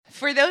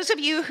For those of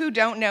you who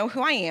don't know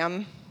who I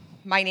am,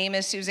 my name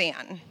is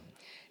Suzanne.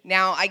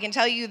 Now, I can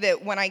tell you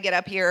that when I get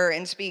up here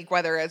and speak,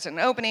 whether it's an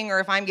opening or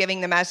if I'm giving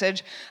the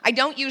message, I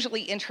don't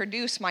usually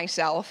introduce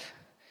myself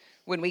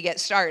when we get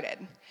started.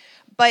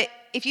 But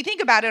if you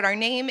think about it, our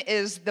name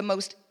is the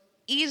most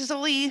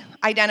easily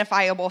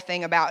identifiable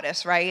thing about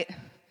us, right?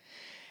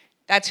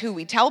 That's who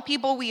we tell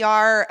people we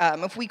are.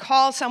 If we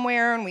call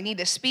somewhere and we need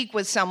to speak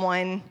with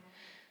someone,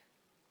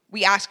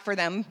 we ask for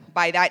them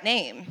by that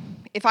name.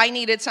 If I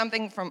needed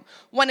something from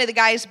one of the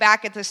guys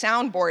back at the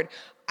soundboard,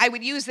 I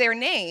would use their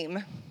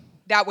name.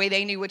 That way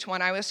they knew which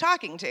one I was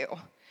talking to.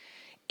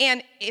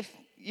 And if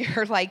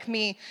you're like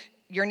me,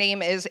 your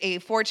name is a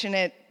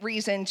fortunate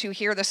reason to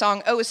hear the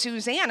song, Oh,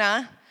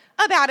 Susanna,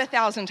 about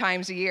 1,000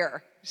 times a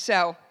year.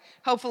 So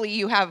hopefully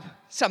you have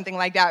something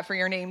like that for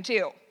your name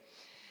too.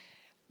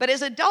 But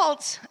as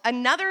adults,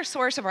 another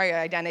source of our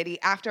identity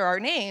after our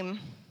name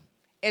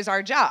is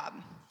our job,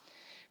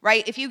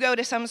 right? If you go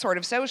to some sort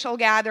of social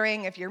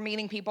gathering, if you're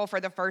meeting people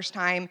for the first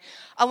time,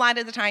 a lot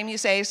of the time you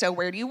say, so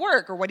where do you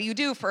work or what do you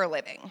do for a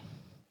living?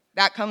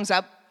 That comes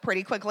up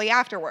pretty quickly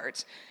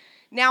afterwards.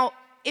 Now,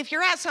 if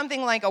you're at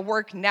something like a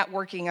work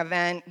networking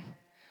event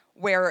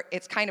where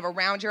it's kind of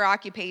around your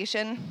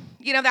occupation,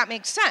 that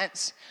makes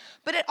sense.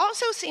 But it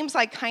also seems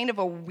like kind of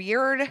a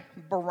weird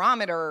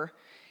barometer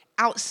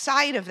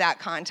outside of that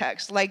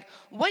context. Like,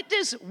 what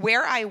does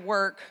where I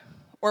work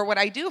or what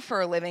I do for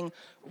a living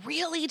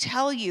really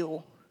tell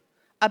you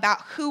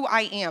about who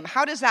I am?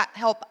 How does that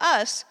help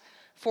us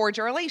forge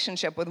a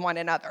relationship with one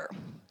another?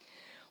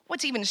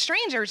 What's even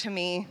stranger to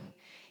me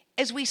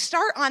is we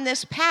start on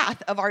this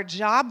path of our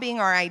job being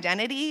our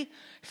identity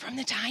from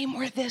the time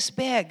we're this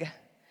big,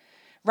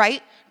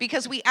 right?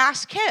 Because we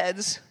ask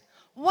kids,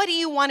 what do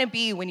you want to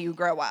be when you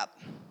grow up?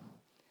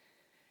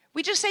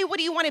 We just say, what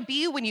do you want to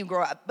be when you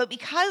grow up? But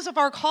because of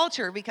our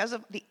culture, because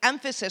of the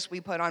emphasis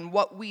we put on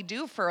what we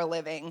do for a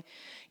living,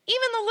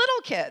 even the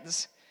little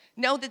kids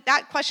know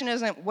that question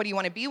isn't what do you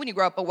want to be when you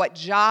grow up, but what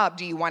job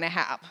do you want to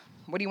have?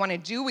 What do you want to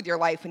do with your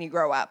life when you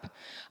grow up?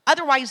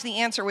 Otherwise, the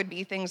answer would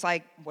be things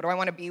like, what do I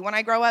want to be when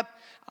I grow up?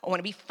 I want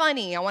to be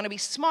funny. I want to be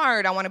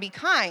smart. I want to be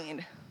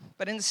kind.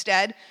 But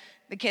instead,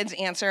 the kids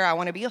answer, I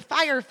want to be a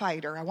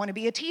firefighter. I want to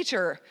be a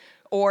teacher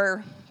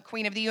or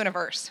queen of the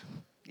universe.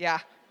 Yeah,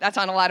 that's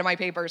on a lot of my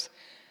papers.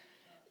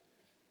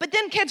 But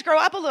then kids grow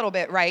up a little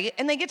bit, right?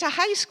 And they get to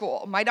high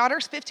school. My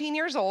daughter's 15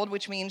 years old,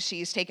 which means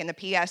she's taken the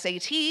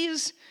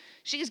PSATs.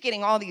 She's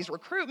getting all these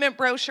recruitment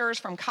brochures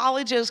from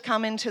colleges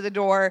coming to the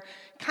door.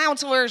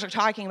 Counselors are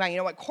talking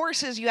about, what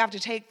courses you have to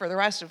take for the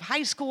rest of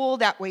high school.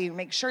 That way you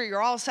make sure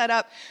you're all set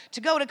up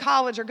to go to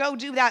college or go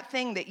do that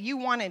thing that you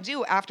want to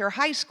do after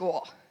high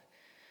school.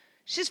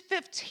 She's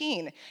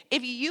 15.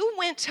 If you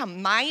went to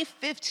my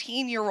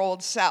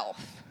 15-year-old self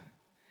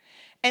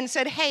and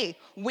said, hey,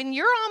 when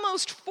you're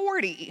almost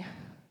 40,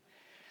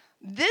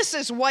 this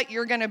is what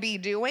you're going to be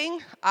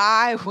doing,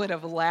 I would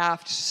have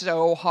laughed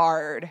so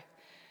hard.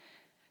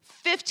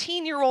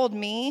 15-year-old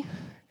me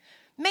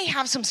may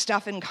have some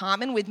stuff in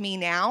common with me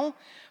now,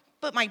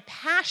 but my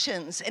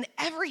passions and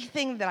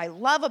everything that I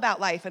love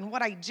about life and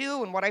what I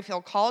do and what I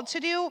feel called to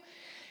do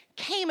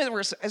came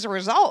as a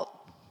result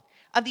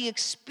of the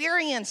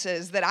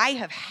experiences that I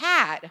have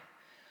had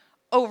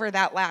over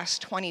that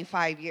last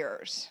 25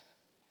 years.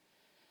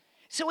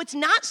 So it's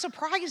not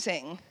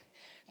surprising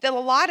that a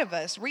lot of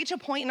us reach a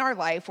point in our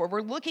life where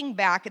we're looking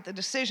back at the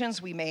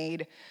decisions we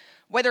made,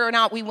 whether or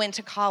not we went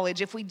to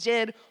college, if we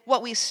did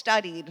what we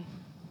studied,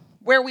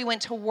 where we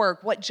went to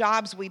work, what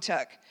jobs we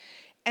took.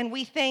 And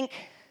we think,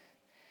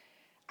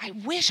 I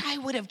wish I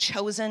would have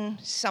chosen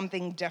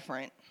something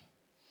different.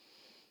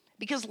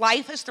 Because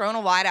life has thrown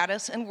a lot at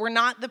us, and we're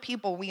not the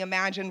people we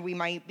imagined we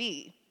might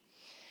be.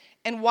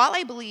 And while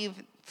I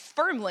believe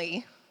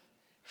firmly,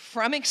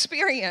 from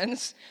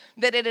experience,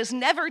 that it is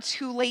never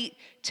too late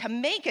to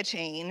make a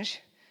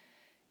change,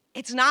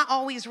 it's not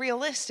always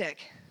realistic,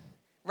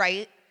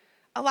 right?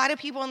 A lot of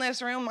people in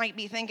this room might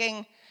be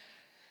thinking,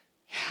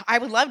 I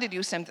would love to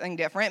do something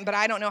different, but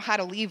I don't know how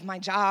to leave my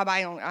job.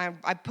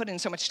 I've put in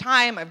so much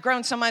time. I've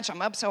grown so much.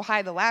 I'm up so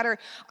high the ladder.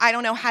 I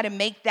don't know how to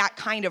make that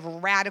kind of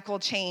radical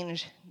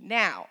change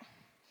now.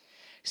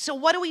 So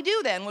what do we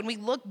do then when we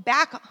look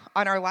back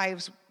on our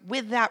lives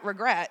with that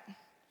regret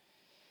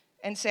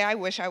and say, I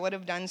wish I would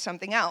have done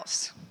something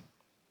else?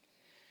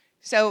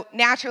 So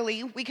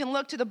naturally, we can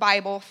look to the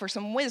Bible for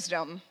some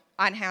wisdom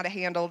on how to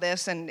handle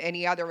this and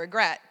any other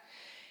regret.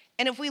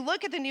 And if we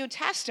look at the New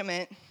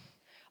Testament,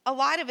 a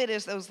lot of it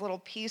is those little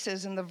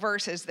pieces in the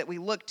verses that we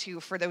look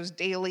to for those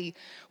daily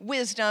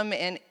wisdom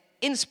and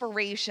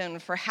inspiration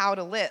for how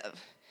to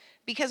live.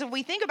 Because if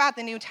we think about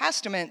the New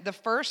Testament, the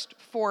first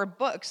 4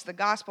 books, the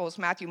Gospels,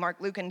 Matthew, Mark,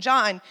 Luke, and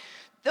John,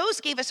 those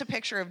gave us a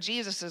picture of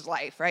Jesus'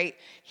 life, right?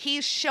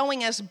 He's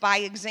showing us by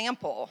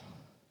example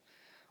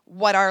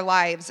what our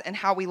lives and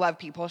how we love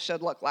people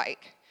should look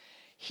like.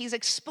 He's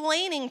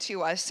explaining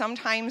to us,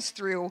 sometimes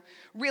through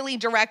really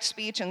direct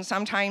speech and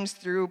sometimes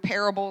through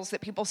parables that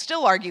people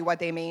still argue what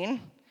they mean.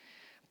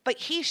 But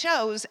he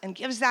shows and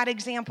gives that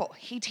example.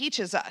 He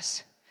teaches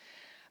us.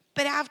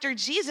 But after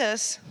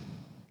Jesus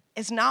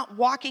is not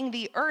walking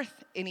the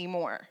earth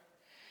anymore.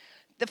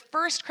 The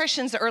first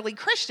Christians, the early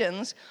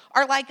Christians,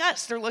 are like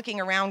us. They're looking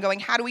around going,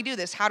 how do we do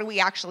this? How do we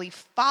actually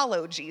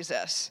follow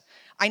Jesus?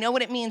 I know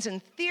what it means in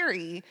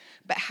theory,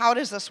 but how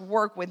does this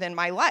work within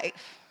my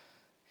life?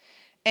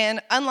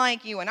 And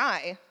unlike you and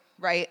I,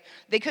 right,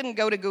 they couldn't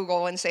go to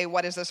Google and say,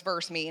 what does this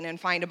verse mean, and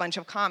find a bunch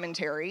of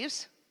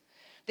commentaries.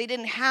 They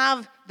didn't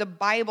have the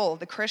Bible,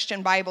 the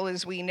Christian Bible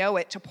as we know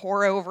it, to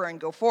pore over and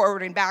go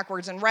forward and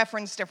backwards and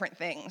reference different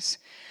things.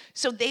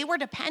 So they were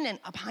dependent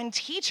upon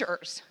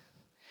teachers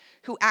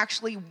who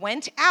actually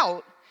went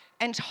out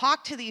and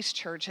talked to these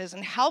churches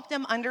and helped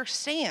them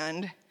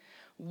understand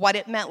what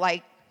it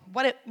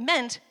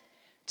meant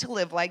to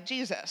live like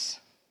Jesus.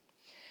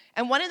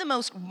 And one of the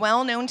most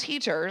well-known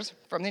teachers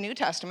from the New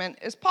Testament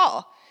is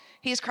Paul.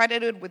 He's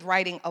credited with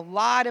writing a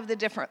lot of the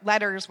different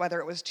letters,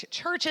 whether it was to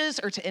churches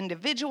or to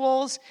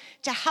individuals,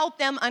 to help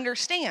them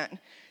understand.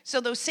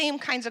 So those same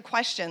kinds of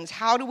questions,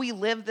 how do we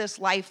live this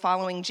life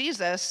following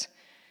Jesus,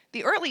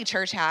 the early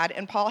church had,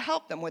 and Paul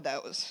helped them with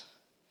those.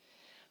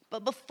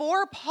 But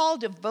before Paul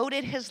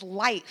devoted his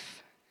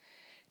life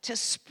to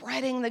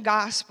spreading the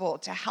gospel,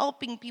 to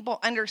helping people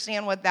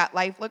understand what that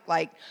life looked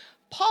like,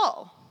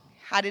 Paul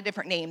had a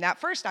different name. That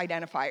first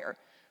identifier,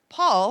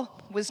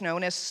 Paul, was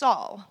known as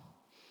Saul.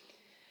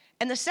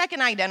 And the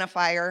second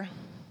identifier,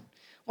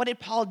 what did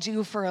Paul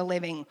do for a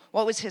living?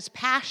 What was his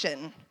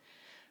passion?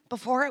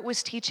 Before it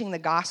was teaching the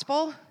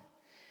gospel,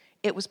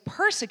 it was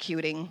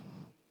persecuting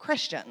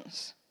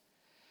Christians.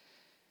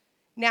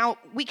 Now,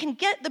 we can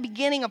get the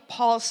beginning of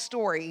Paul's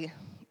story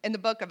in the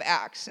book of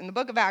Acts. And the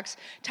book of Acts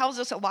tells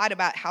us a lot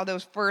about how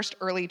those first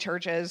early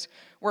churches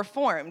were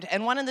formed.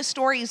 And one of the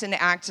stories in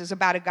Acts is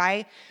about a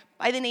guy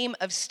by the name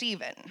of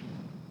Stephen.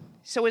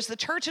 So as the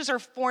churches are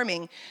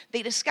forming,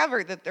 they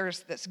discover that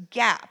there's this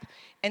gap,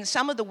 and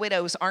some of the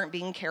widows aren't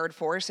being cared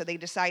for, so they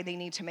decide they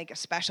need to make a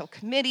special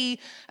committee,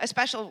 a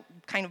special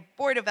kind of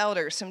board of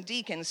elders, some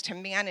deacons to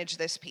manage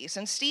this piece.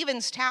 And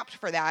Stephen's tapped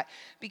for that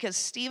because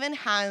Stephen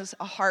has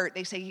a heart,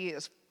 they say he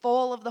is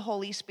full of the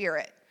Holy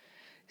Spirit.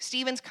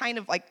 Stephen's kind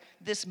of like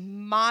this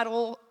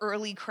model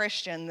early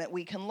Christian that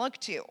we can look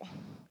to.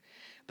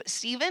 But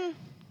Stephen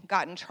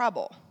got in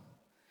trouble.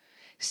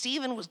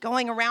 Stephen was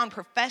going around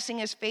professing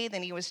his faith,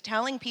 and he was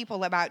telling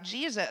people about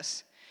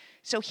Jesus.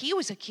 So he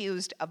was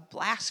accused of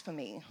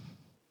blasphemy.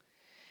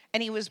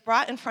 And he was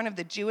brought in front of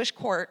the Jewish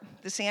court,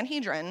 the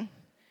Sanhedrin,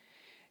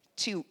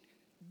 to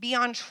be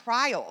on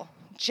trial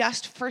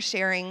just for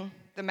sharing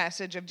the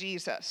message of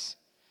Jesus.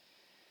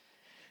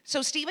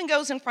 So Stephen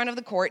goes in front of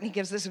the court, and he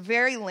gives this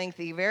very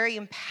lengthy, very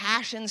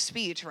impassioned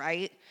speech,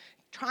 right?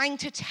 Trying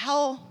to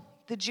tell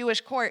the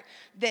Jewish court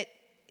that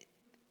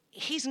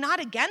he's not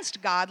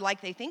against God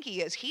like they think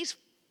he is. He's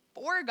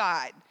for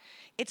God.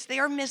 It's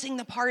they're missing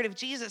the part of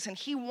Jesus, and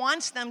he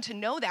wants them to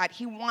know that.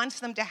 He wants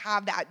them to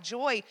have that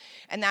joy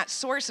and that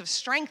source of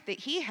strength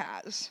that he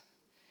has.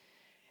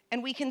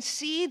 And we can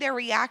see their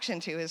reaction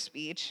to his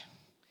speech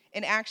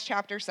in Acts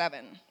chapter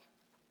 7.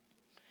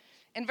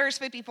 In verse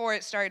 54,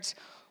 it starts,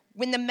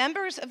 "When the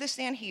members of the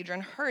Sanhedrin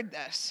heard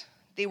this,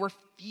 they were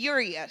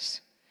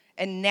furious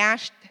and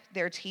gnashed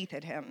their teeth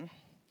at him.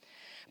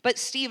 But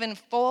Stephen,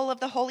 full of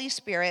the Holy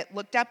Spirit,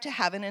 looked up to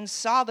heaven and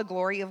saw the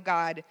glory of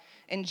God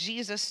and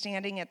Jesus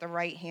standing at the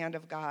right hand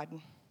of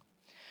God.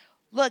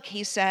 'Look,'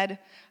 he said,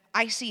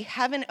 'I see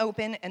heaven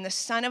open and the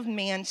Son of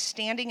Man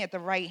standing at the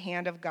right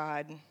hand of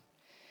God.'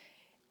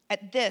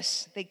 At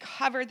this, they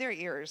covered their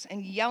ears,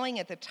 and yelling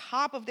at the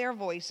top of their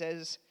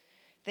voices,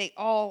 they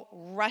all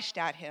rushed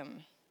at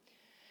him,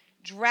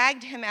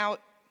 dragged him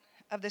out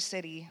of the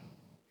city,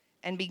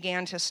 and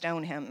began to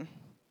stone him.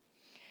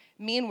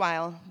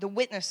 Meanwhile, the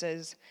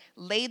witnesses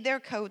laid their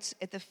coats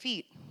at the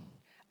feet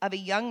of a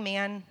young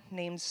man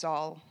named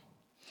Saul.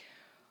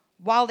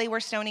 While they were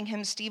stoning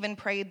him, Stephen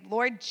prayed,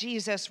 'Lord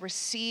Jesus,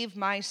 receive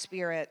my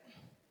spirit.'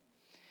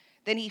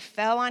 Then he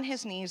fell on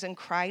his knees and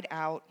cried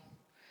out,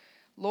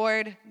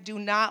 'Lord, do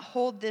not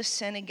hold this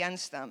sin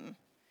against them.'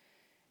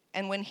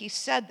 And when he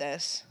said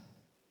this,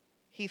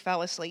 he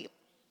fell asleep."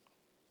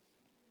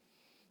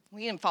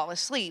 He didn't fall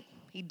asleep,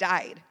 he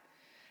died.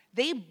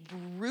 They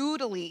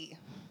brutally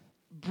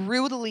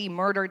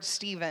murdered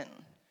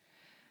Stephen.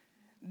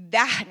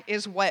 That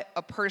is what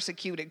a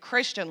persecuted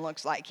Christian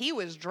looks like. He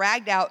was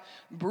dragged out,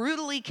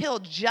 brutally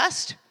killed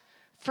just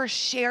for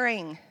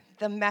sharing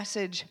the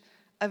message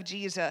of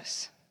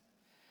Jesus.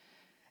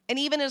 And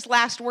even his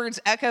last words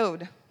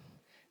echoed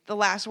the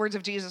last words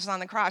of Jesus on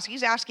the cross.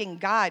 He's asking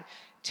God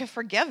to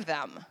forgive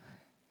them.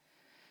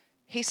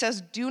 He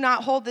says, "Do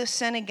not hold this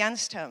sin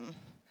against him."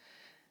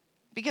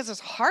 Because his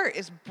heart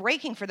is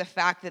breaking for the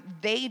fact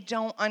that they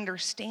don't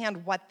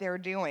understand what they're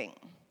doing.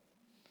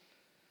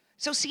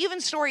 So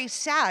Stephen's story is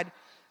sad,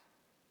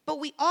 but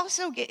we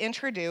also get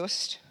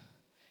introduced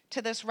to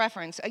this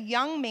reference, a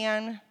young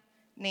man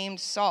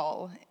named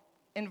Saul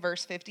in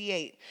verse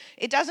 58.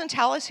 It doesn't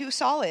tell us who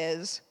Saul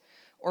is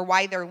or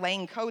why they're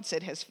laying coats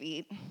at his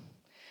feet,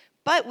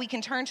 but we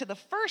can turn to the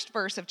first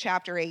verse of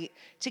chapter 8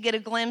 to get a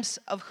glimpse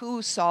of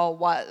who Saul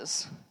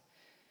was.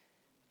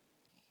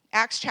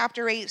 Acts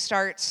chapter 8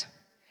 starts,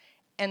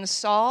 and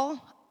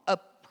Saul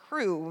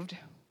approved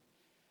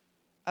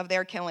of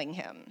their killing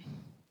him.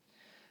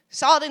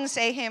 Saul didn't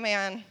say, hey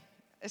man,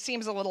 it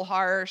seems a little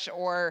harsh,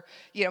 or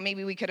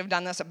maybe we could have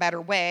done this a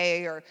better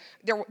way, or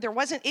there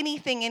wasn't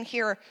anything in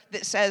here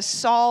that says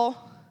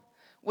Saul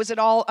was at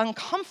all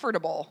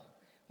uncomfortable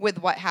with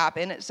what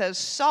happened. It says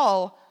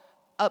Saul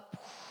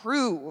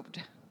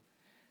approved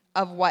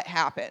of what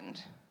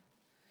happened.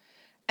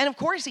 And of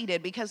course he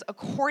did, because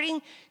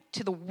according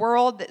to the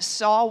world that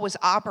Saul was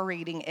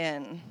operating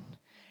in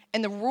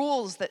and the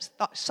rules that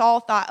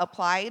Saul thought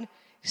applied,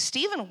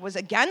 Stephen was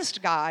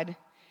against God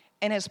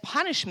and his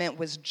punishment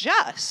was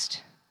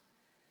just.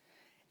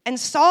 And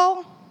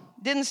Saul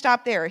didn't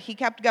stop there. He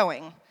kept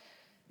going.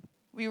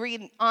 We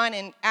read on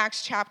in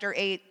Acts chapter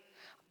 8,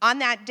 on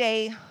that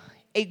day,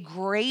 a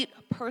great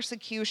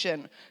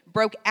persecution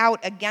broke out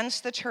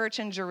against the church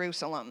in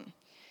Jerusalem,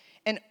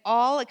 and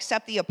all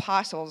except the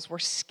apostles were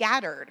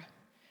scattered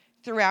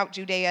throughout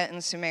Judea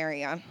and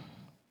Samaria.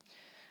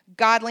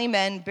 Godly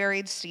men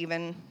buried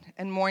Stephen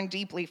and mourned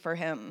deeply for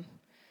him,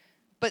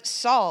 but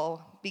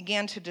Saul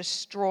began to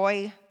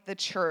destroy the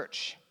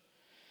church.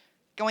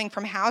 Going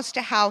from house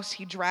to house,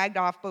 he dragged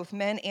off both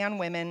men and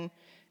women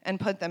and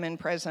put them in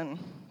prison.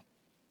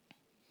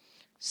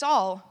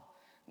 Saul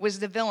was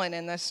the villain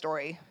in this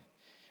story,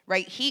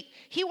 right?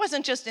 He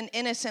wasn't just an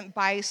innocent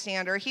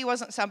bystander. He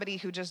wasn't somebody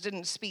who just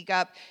didn't speak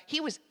up. He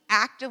was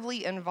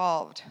actively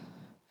involved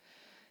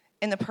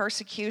in the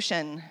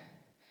persecution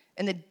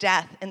and the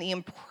death and the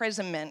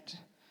imprisonment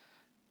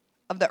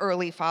of the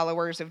early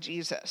followers of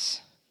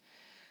Jesus.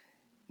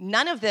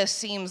 None of this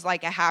seems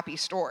like a happy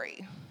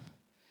story.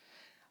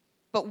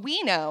 But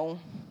we know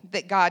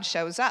that God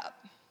shows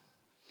up.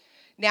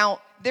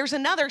 Now, there's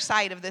another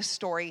side of this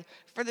story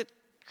for the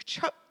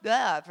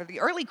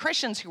early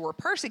Christians who were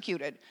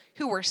persecuted,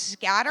 who were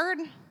scattered.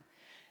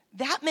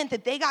 That meant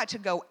that they got to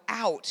go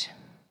out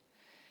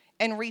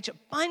and reach a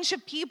bunch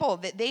of people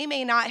that they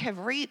may not have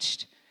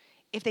reached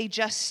if they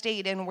just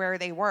stayed in where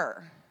they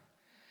were.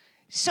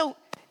 So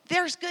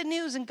there's good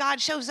news, and God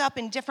shows up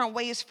in different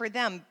ways for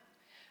them.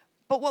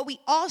 But what we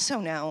also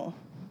know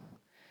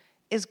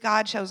is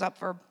God shows up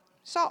for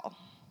Saul.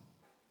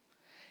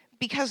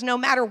 Because no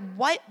matter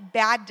what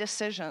bad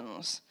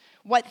decisions,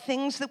 what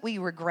things that we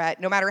regret,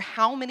 no matter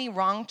how many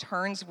wrong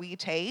turns we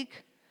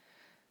take,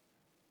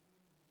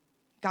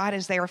 God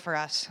is there for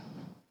us.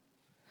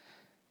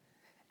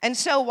 And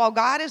so while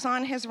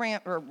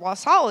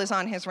Saul is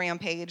on his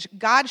rampage,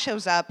 God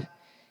shows up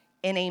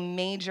in a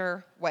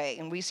major way.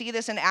 And we see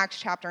this in Acts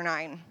chapter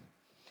 9.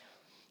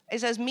 It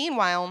says,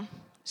 meanwhile,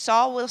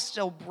 Saul was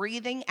still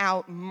breathing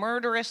out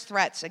murderous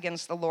threats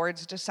against the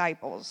Lord's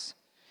disciples.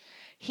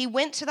 He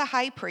went to the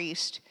high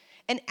priest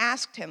and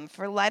asked him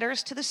for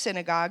letters to the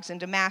synagogues in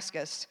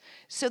Damascus,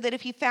 so that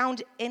if he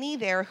found any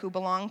there who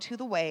belonged to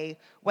the way,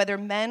 whether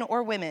men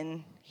or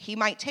women, he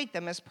might take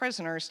them as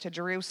prisoners to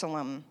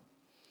Jerusalem.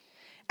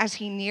 As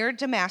he neared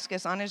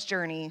Damascus on his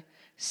journey,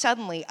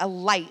 suddenly a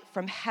light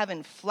from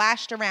heaven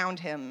flashed around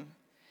him.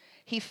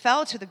 He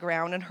fell to the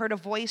ground and heard a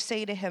voice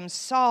say to him,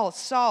 Saul,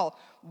 Saul,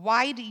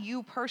 why do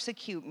you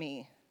persecute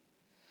me?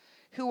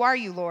 Who are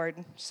you,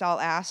 Lord? Saul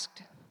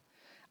asked.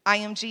 I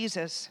am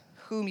Jesus,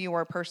 whom you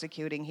are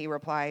persecuting, he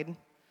replied.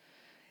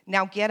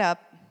 Now get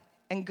up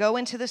and go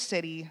into the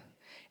city,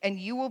 and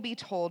you will be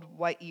told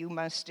what you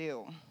must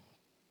do.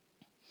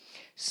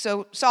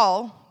 So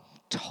Saul,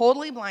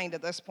 totally blind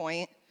at this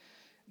point,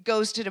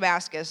 goes to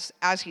Damascus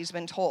as he's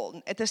been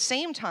told. At the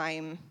same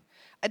time,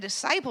 a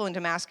disciple in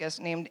Damascus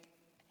named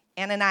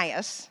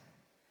Ananias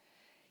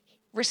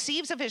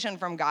receives a vision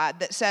from God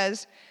that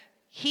says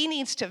he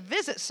needs to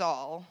visit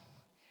Saul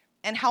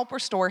and help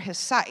restore his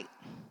sight.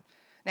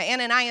 Now,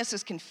 Ananias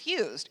is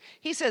confused.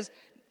 He says,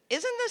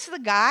 isn't this the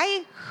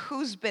guy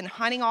who's been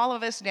hunting all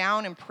of us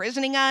down,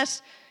 imprisoning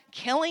us,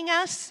 killing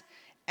us,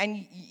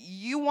 and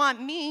you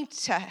want me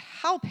to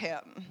help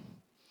him?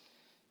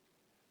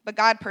 But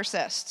God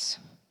persists.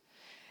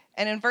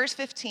 And in verse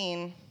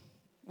 15,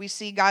 we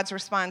see God's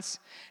response.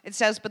 It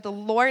says, but the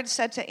Lord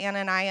said to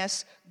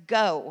Ananias,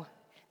 go,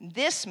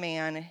 this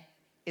man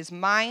is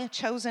my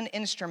chosen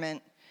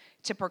instrument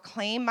to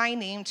proclaim my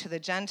name to the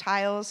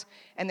Gentiles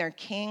and their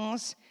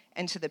kings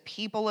and to the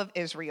people of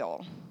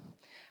Israel.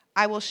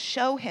 I will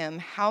show him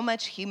how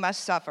much he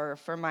must suffer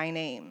for my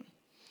name.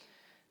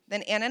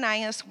 Then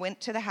Ananias went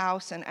to the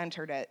house and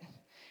entered it.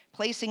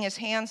 Placing his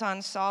hands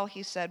on Saul,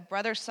 he said,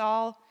 Brother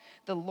Saul,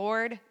 the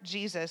Lord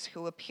Jesus,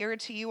 who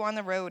appeared to you on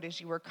the road as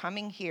you were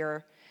coming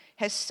here,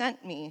 has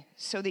sent me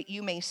so that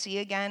you may see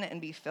again and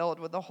be filled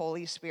with the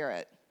Holy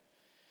Spirit.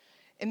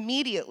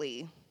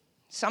 Immediately,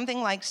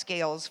 something like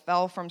scales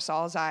fell from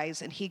Saul's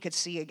eyes, and he could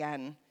see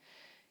again.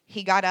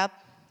 He got up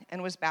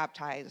and was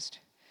baptized,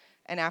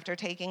 and after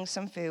taking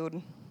some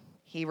food,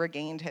 he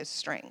regained his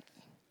strength.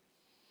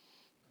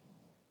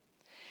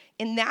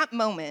 In that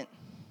moment,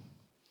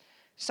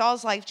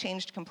 Saul's life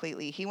changed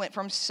completely. He went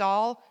from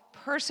Saul,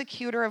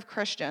 persecutor of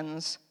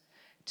Christians,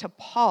 to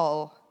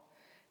Paul,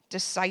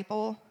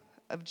 disciple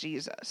of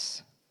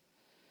Jesus.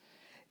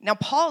 Now,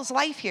 Paul's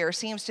life here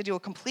seems to do a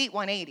complete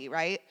 180,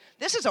 right?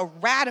 This is a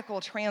radical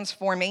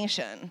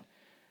transformation.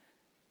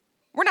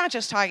 We're not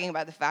just talking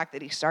about the fact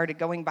that he started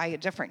going by a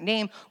different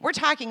name. We're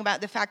talking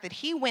about the fact that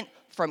he went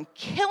from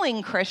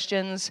killing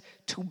Christians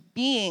to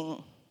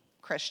being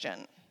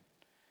Christian.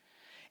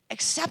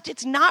 Except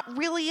it's not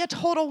really a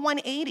total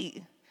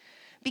 180.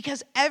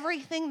 Because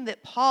everything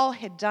that Paul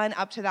had done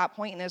up to that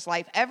point in his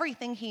life,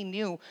 everything he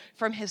knew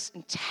from his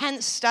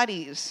intense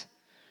studies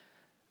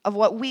of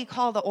what we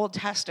call the Old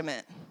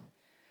Testament,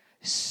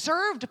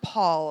 served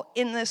Paul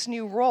in this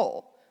new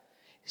role.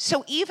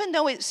 So even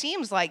though it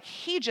seems like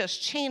he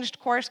just changed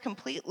course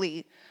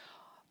completely,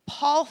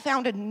 Paul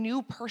found a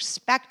new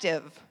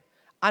perspective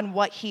on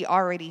what he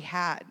already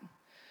had.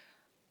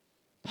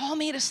 Paul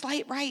made a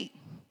slight right.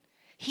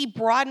 He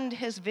broadened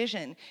his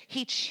vision.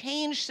 He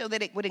changed so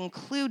that it would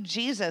include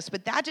Jesus,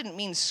 but that didn't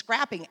mean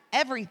scrapping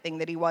everything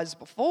that he was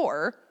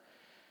before.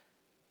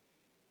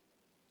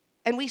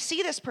 And we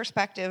see this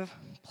perspective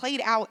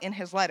played out in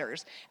his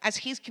letters as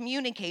he's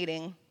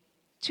communicating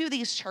to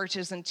these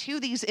churches and to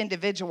these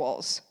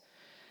individuals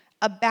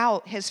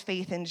about his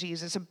faith in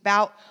Jesus,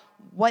 about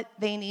what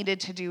they needed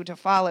to do to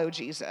follow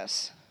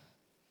Jesus.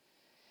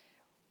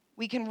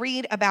 We can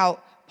read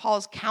about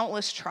Paul's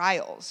countless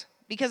trials,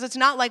 because it's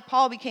not like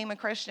Paul became a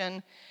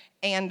Christian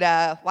and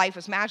life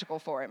was magical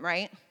for him,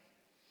 right?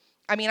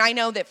 I mean, I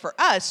know that for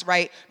us,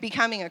 right,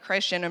 becoming a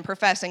Christian and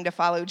professing to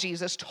follow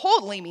Jesus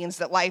totally means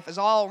that life is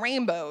all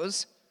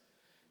rainbows,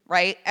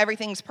 right?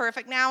 Everything's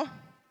perfect now?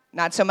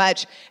 Not so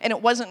much. And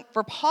it wasn't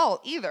for Paul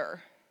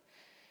either.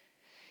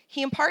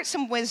 He imparts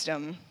some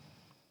wisdom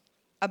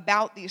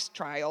about these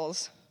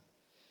trials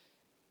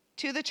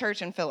to the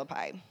church in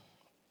Philippi.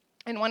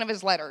 In one of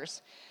his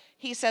letters,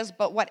 he says,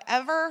 "But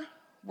whatever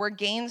were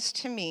gains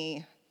to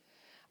me,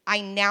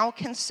 I now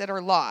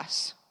consider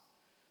loss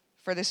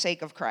for the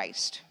sake of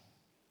Christ.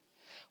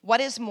 What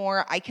is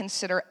more, I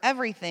consider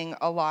everything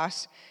a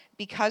loss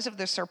because of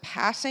the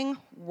surpassing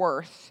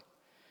worth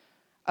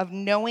of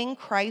knowing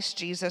Christ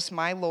Jesus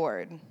my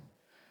Lord,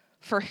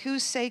 for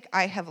whose sake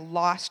I have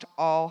lost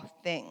all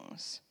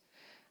things.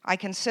 I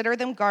consider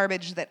them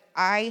garbage that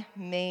I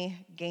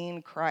may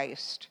gain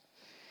Christ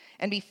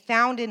and be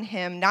found in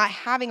him, not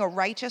having a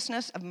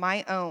righteousness of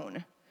my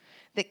own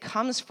that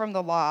comes from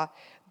the law,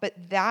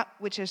 but that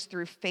which is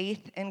through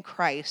faith in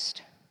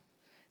Christ,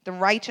 the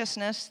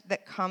righteousness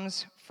that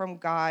comes from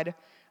God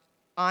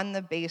on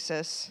the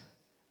basis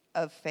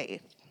of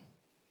faith.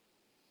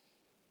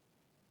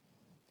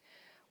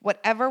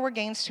 Whatever were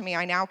gains to me,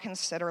 I now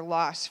consider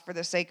loss for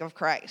the sake of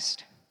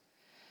Christ."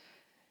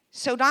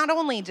 So not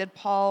only did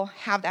Paul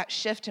have that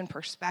shift in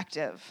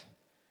perspective,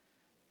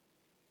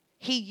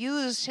 he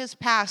used his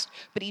past,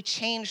 but he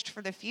changed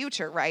for the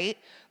future, right?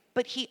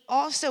 But he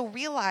also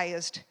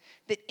realized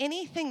that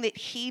anything that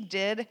he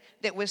did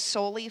that was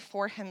solely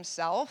for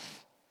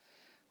himself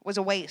was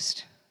a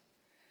waste.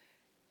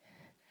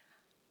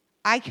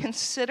 I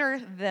consider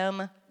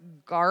them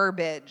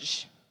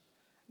garbage.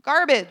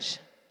 Garbage.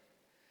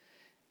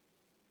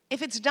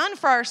 If it's done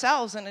for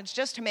ourselves and it's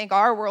just to make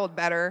our world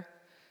better,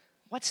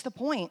 what's the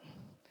point?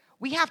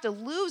 We have to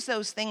lose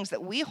those things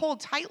that we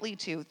hold tightly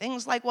to,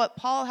 things like what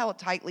Paul held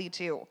tightly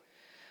to.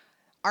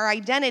 Our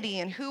identity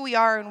and who we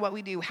are and what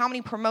we do, how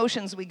many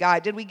promotions we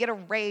got, did we get a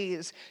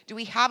raise, do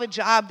we have a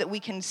job that we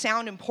can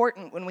sound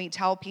important when we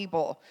tell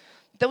people?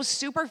 Those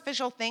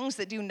superficial things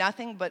that do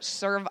nothing but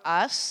serve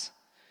us,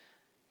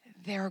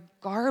 they're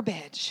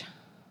garbage.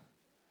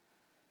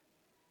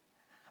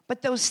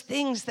 But those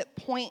things that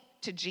point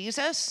to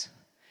Jesus,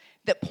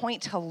 that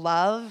point to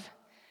love,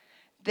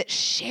 that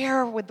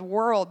share with the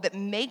world, that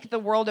make the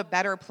world a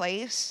better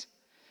place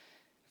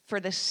for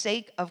the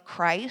sake of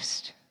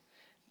Christ,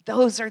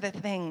 those are the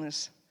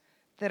things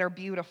that are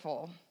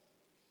beautiful.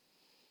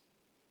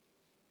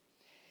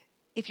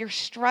 If you're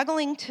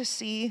struggling to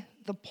see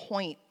the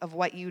point of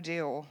what you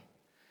do,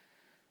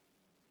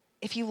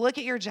 if you look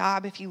at your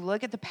job, if you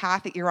look at the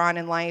path that you're on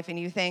in life and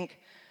you think,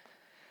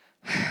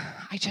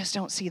 I just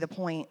don't see the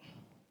point,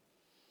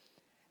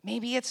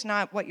 maybe it's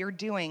not what you're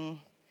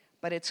doing,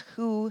 but it's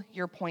who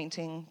you're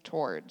pointing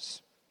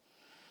towards.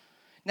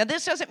 Now,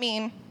 this doesn't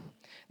mean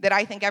that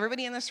I think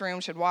everybody in this room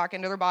should walk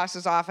into their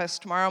boss's office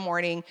tomorrow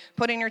morning,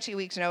 put in your 2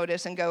 weeks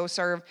notice, and go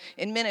serve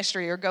in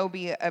ministry or go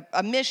be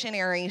a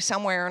missionary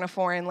somewhere in a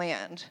foreign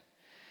land.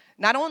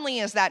 Not only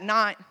is that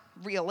not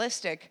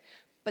realistic,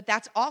 but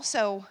that's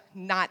also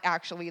not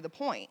actually the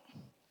point.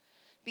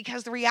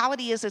 Because the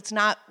reality is it's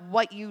not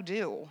what you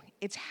do,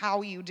 it's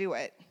how you do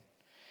it.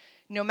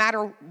 No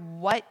matter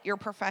what your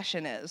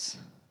profession is.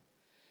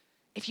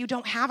 If you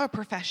don't have a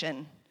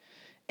profession,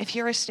 if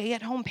you're a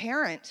stay-at-home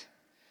parent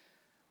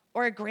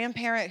or a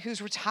grandparent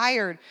who's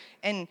retired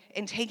and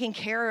taking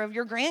care of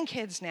your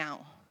grandkids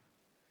now,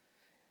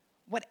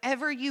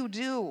 whatever you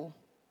do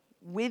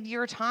with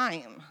your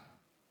time,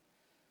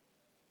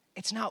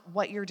 it's not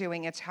what you're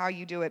doing, it's how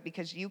you do it,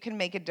 because you can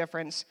make a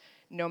difference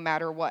no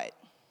matter what.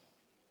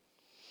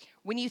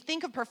 When you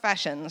think of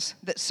professions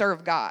that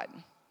serve God,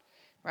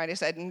 right, I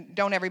said,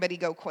 don't everybody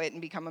go quit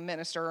and become a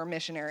minister or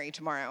missionary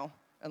tomorrow,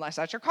 unless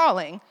that's your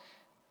calling.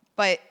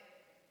 But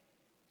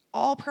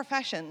all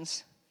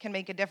professions can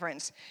make a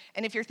difference.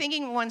 And if you're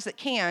thinking of ones that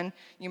can,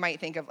 you might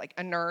think of like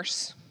a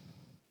nurse,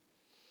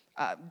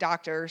 a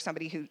doctor,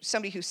 somebody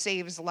who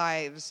saves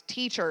lives,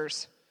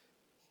 teachers.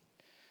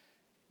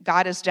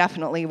 God is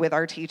definitely with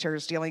our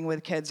teachers dealing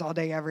with kids all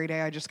day, every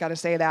day. I just got to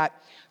say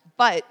that.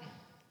 But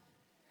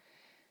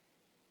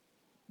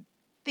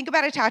think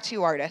about a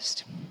tattoo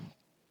artist,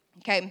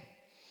 okay?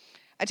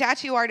 A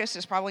tattoo artist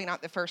is probably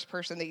not the first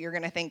person that you're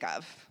going to think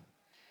of.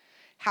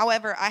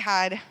 However, I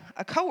had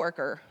a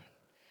coworker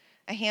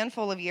a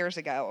handful of years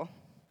ago.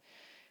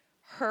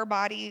 Her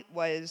body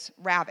was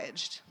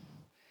ravaged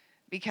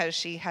because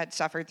she had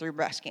suffered through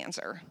breast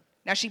cancer.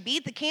 Now, she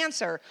beat the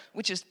cancer,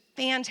 which is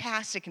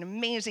fantastic and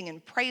amazing,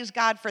 and praise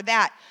God for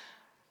that.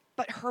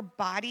 But her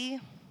body,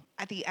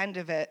 at the end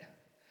of it,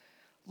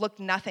 looked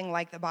nothing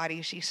like the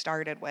body she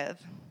started with.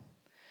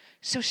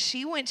 So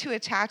she went to a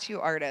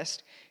tattoo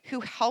artist who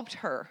helped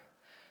her.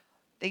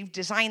 They've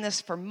designed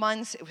this for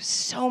months. It was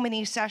so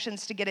many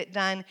sessions to get it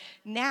done.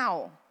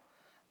 Now,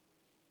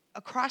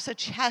 across a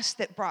chest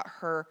that brought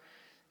her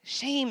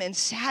shame and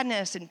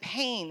sadness and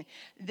pain,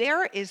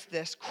 there is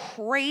this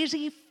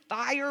crazy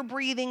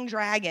fire-breathing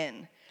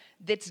dragon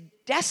that's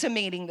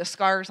decimating the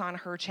scars on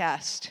her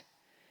chest.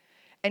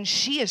 And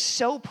she is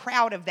so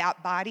proud of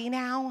that body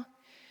now.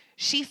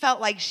 She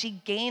felt like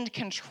she gained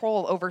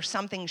control over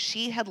something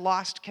she had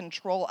lost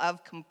control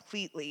of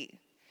completely.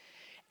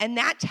 And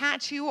that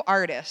tattoo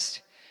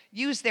artist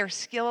used their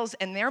skills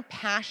and their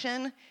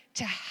passion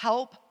to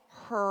help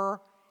her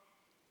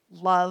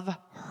love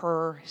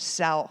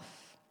herself.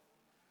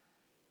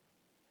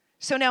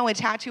 So now a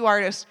tattoo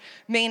artist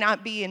may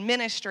not be in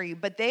ministry,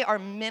 but they are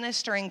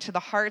ministering to the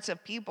hearts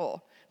of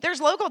people.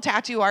 There's local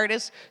tattoo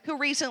artists who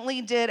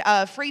recently did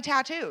free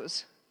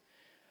tattoos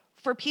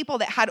for people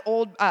that had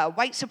old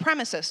white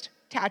supremacist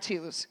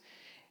tattoos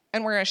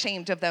and were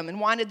ashamed of them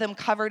and wanted them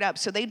covered up.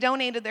 So they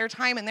donated their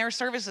time and their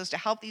services to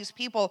help these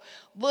people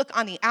look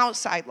on the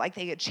outside like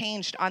they had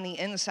changed on the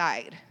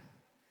inside.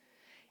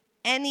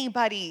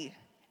 Anybody,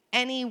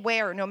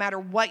 anywhere, no matter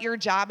what your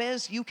job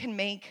is, you can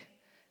make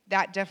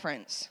that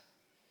difference.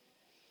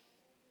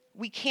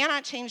 We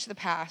cannot change the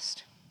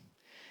past.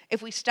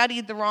 If we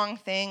studied the wrong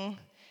thing,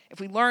 if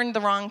we learned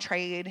the wrong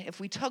trade,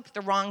 if we took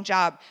the wrong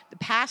job, the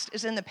past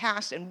is in the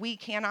past and we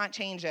cannot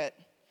change it.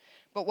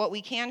 But what we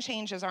can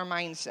change is our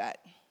mindset.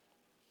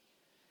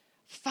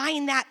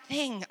 Find that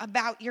thing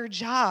about your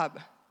job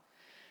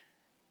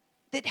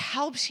that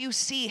helps you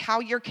see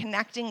how you're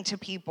connecting to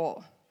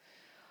people.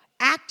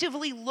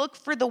 Actively look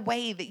for the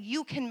way that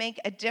you can make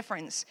a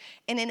difference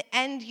in an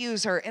end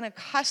user, in a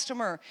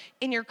customer,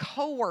 in your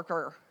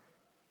coworker,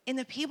 in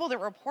the people that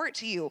report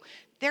to you.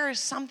 There is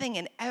something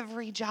in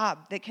every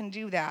job that can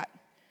do that.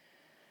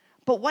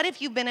 But what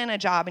if you've been in a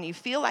job and you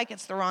feel like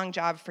it's the wrong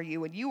job for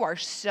you and you are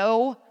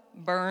so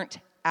burnt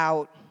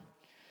out?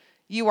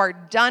 You are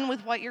done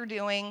with what you're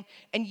doing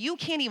and you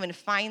can't even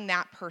find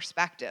that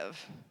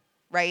perspective,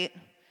 right?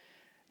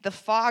 The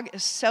fog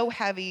is so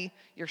heavy,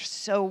 you're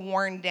so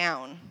worn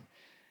down.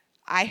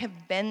 I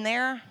have been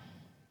there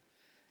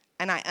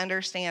and I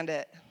understand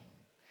it.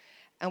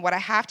 And what I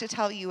have to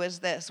tell you is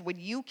this: when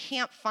you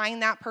can't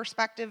find that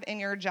perspective in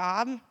your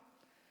job,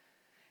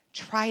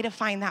 try to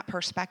find that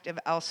perspective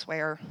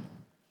elsewhere.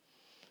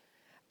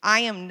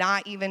 I am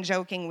not even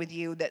joking with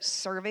you that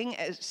serving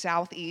at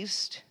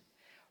Southeast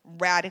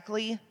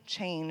radically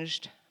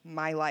changed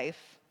my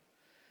life.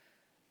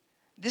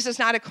 This is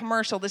not a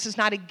commercial. This is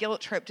not a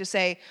guilt trip to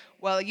say,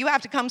 well, you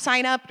have to come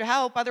sign up to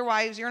help,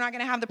 otherwise you're not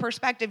going to have the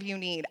perspective you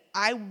need.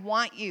 I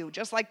want you,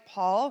 just like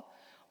Paul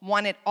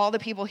wanted all the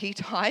people he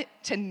taught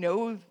to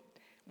know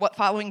what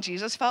following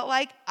Jesus felt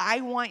like,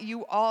 I want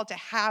you all to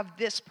have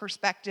this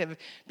perspective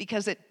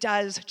because it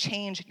does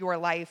change your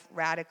life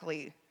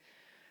radically.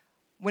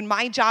 When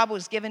my job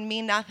was giving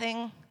me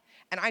nothing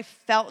and I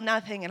felt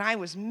nothing and I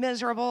was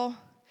miserable,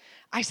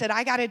 I said,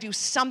 I got to do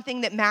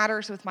something that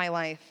matters with my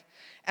life.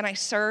 And I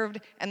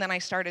served, and then I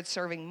started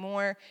serving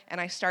more,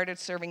 and I started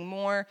serving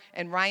more.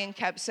 And Ryan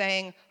kept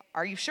saying,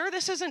 are you sure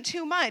this isn't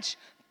too much?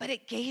 But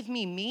it gave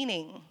me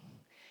meaning.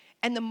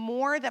 And the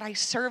more that I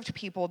served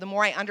people, the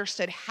more I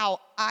understood how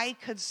I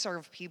could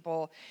serve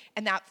people.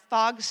 And that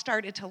fog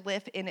started to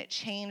lift, and it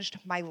changed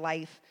my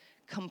life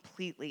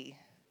completely.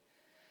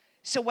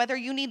 So whether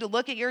you need to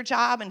look at your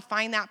job and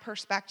find that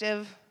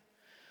perspective,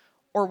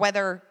 or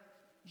whether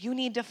you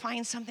need to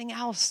find something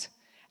else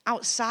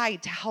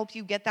outside to help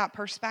you get that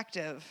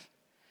perspective,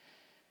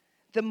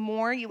 the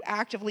more you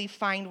actively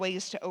find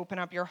ways to open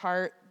up your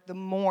heart, the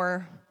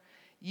more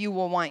you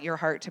will want your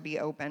heart to be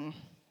open.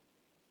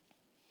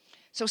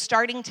 So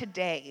starting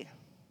today,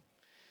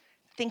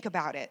 think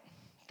about it.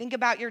 Think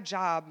about your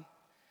job.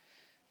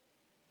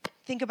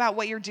 Think about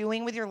what you're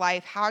doing with your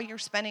life, how you're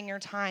spending your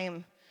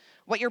time,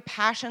 what your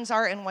passions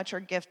are and what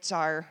your gifts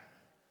are.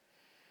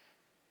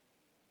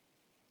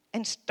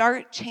 And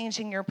start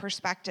changing your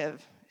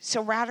perspective.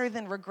 So rather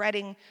than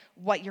regretting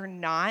what you're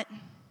not,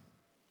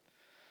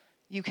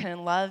 you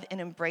can love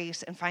and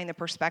embrace and find the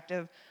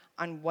perspective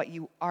on what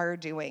you are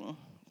doing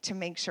to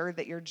make sure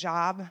that your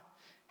job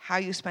how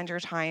you spend your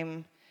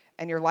time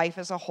and your life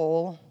as a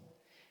whole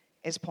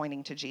is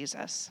pointing to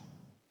Jesus.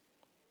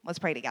 Let's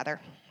pray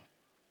together.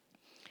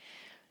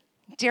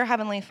 Dear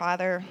Heavenly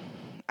Father,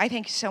 I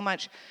thank you so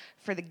much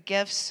for the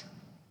gifts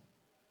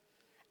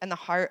and the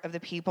heart of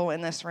the people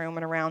in this room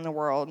and around the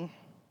world.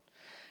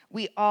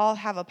 We all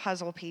have a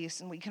puzzle piece,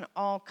 and we can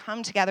all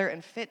come together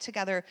and fit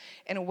together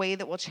in a way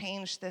that will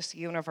change this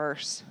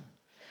universe.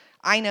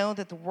 I know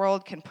that the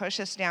world can push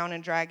us down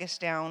and drag us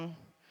down.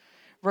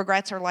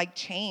 Regrets are like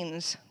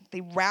chains.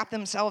 They wrap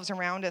themselves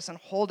around us and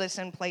hold us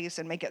in place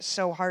and make it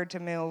so hard to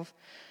move.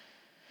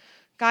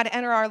 God,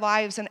 enter our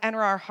lives and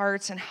enter our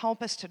hearts and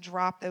help us to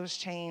drop those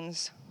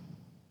chains.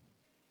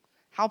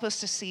 Help us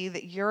to see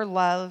that your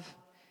love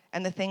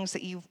and the things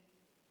that you've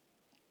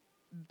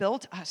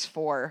built us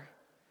for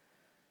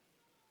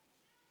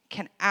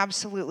can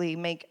absolutely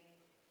make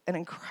an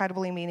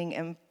incredibly meaning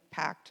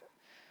impact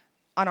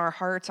on our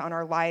hearts, on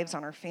our lives,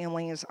 on our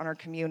families, on our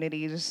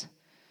communities,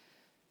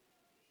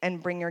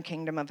 and bring your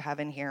kingdom of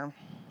heaven here.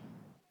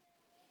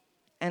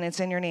 And it's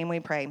in your name we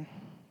pray.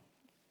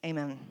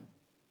 Amen.